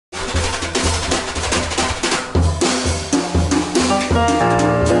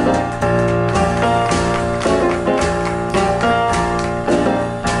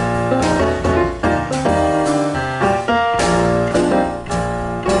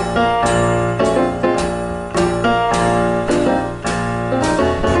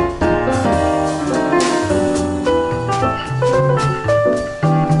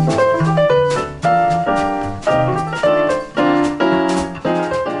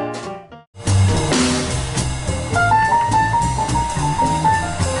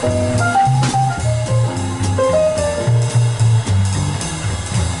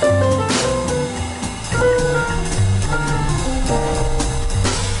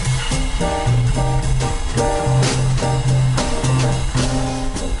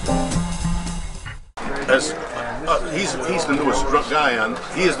guy on.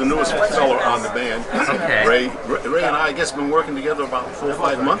 He is the newest fellow on the band. Okay. Ray and I guess been working together about 4 or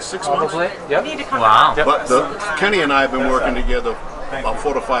 5 months, 6 months. Yep. Wow. But Kenny and I have been working together about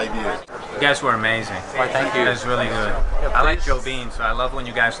 4 to 5 years. You guys were amazing. Why, thank you. You guys really good. I like Joe Bean, so I love when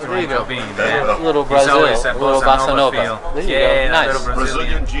you guys throw in Joe Bean. Yeah. Little Brazil, little bossa nova. There you Yeah, go. Nice. little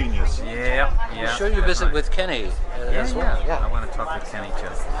Brazilian genius. Yeah. I'm sure you visit with Kenny as well. I want to talk with Kenny too.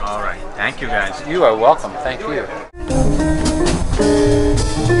 All right. Thank you guys. You are welcome. Thank you.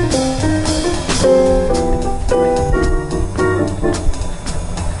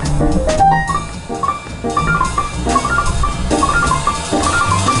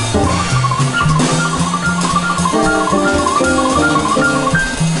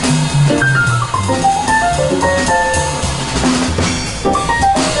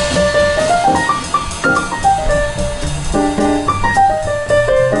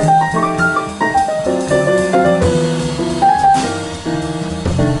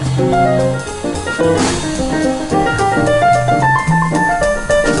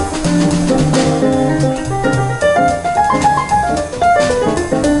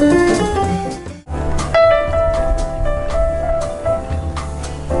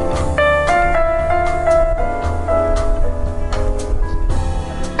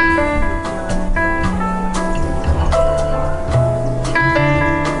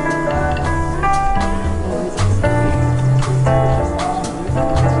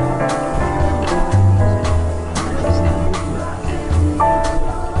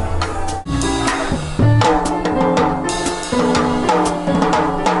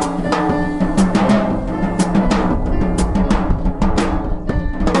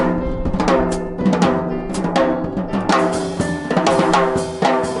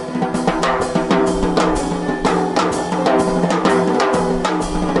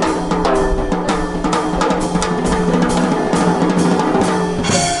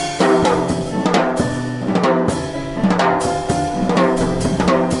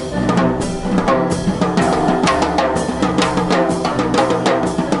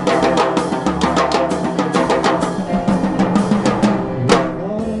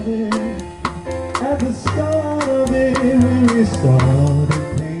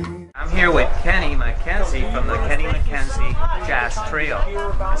 I'm here with Kenny MacKenzie from the Kenny MacKenzie Jazz Trio.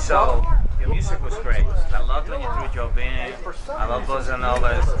 So, your music was great. I loved when you threw Joe Bean. I love bossa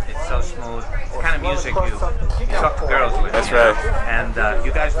novas. It's so smooth. It's the kind of music you talk to girls with. That's right. And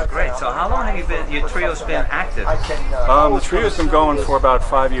you guys were great. So how long have you been, your trio's been active? The trio's been going for about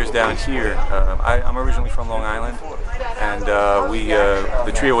 5 years down here. I'm originally from Long Island, and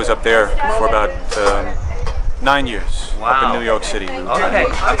the trio was up there for about 9 years. Wow. Up in New York City. Okay,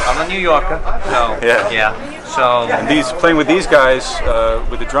 I'm a New Yorker. So, yeah. So, And playing with these guys,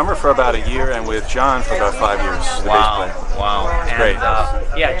 with the drummer for about a year, and with John for about 5 years. The bass player. Wow. It's great.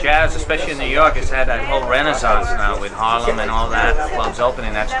 Yeah, jazz, especially in New York, has had that whole renaissance now with Harlem and all that, clubs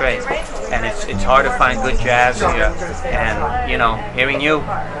opening. That's great. And it's hard to find good jazz here. And, you know, hearing you,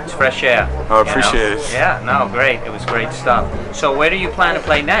 it's fresh air. I appreciate it. Yeah, no, great. It was great stuff. So where do you plan to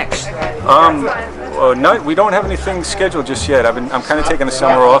play next? No, we don't have anything scheduled just yet. I'm kind of taking the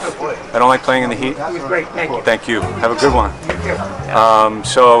summer off. I don't like playing in the heat. Great, thank you. Thank you. Have a good one.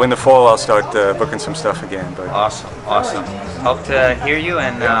 So in the fall I'll start booking some stuff again. But Awesome. Hope to hear you,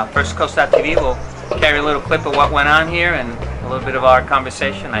 and FirstCoast.tv will carry a little clip of what went on here and a little bit of our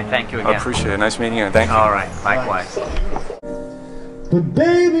conversation. I thank you again. I appreciate it. Nice meeting you. Thank you. All right, likewise. But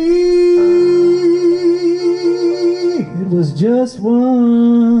baby, it was just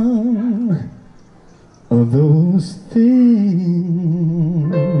one of those things.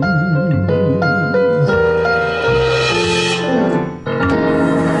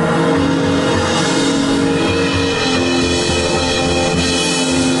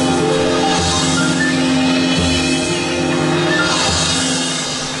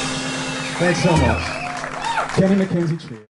 Thanks so much. Kenny MacKenzie Trio.